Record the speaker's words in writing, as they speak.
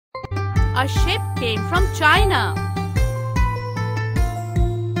A ship came from China.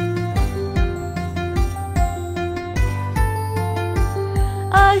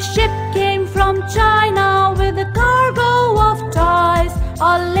 A ship came from China with a cargo of toys,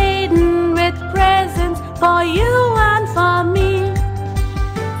 all laden with presents for you and for me.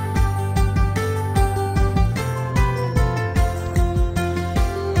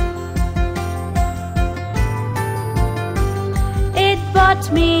 It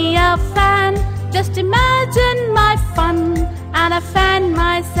bought me a fan, just imagine my fun, and I fan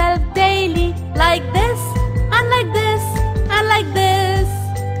myself daily like this, and like this, and like this.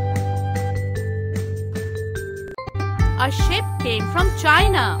 A ship came from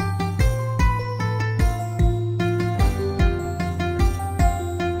China.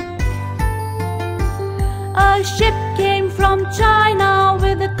 A ship came from China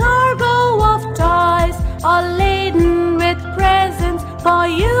with a cargo of toys, all laden with presents for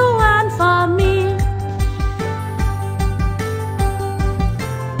you and for me.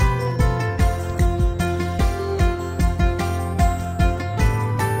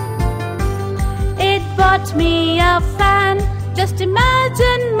 It bought me a fan, just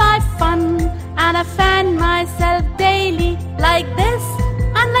imagine my fun, and I fan myself daily like this,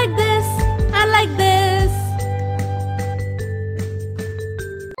 and like this, and like this.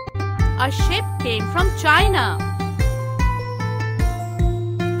 A ship came from China.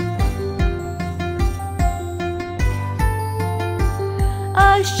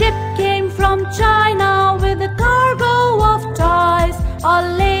 A ship came from China with a cargo of toys, all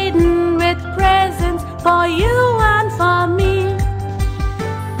laden with presents for you and for me.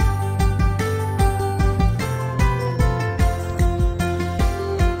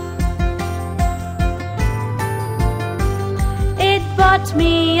 It bought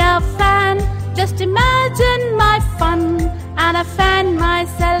me a fan, just imagine my fun, and I fan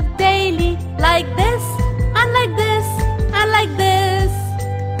myself daily like this, and like this, and like this.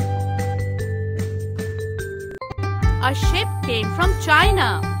 A ship came from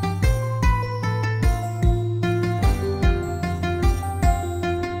China.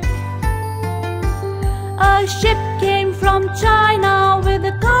 A ship came from China with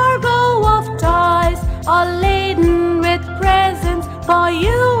a cargo of toys, all laden with presents for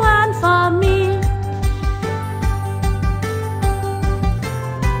you and for me.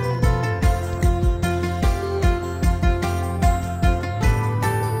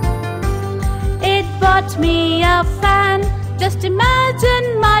 It bought me a fan, just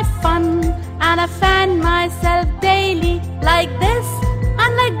imagine my fun, and I fan myself daily like this,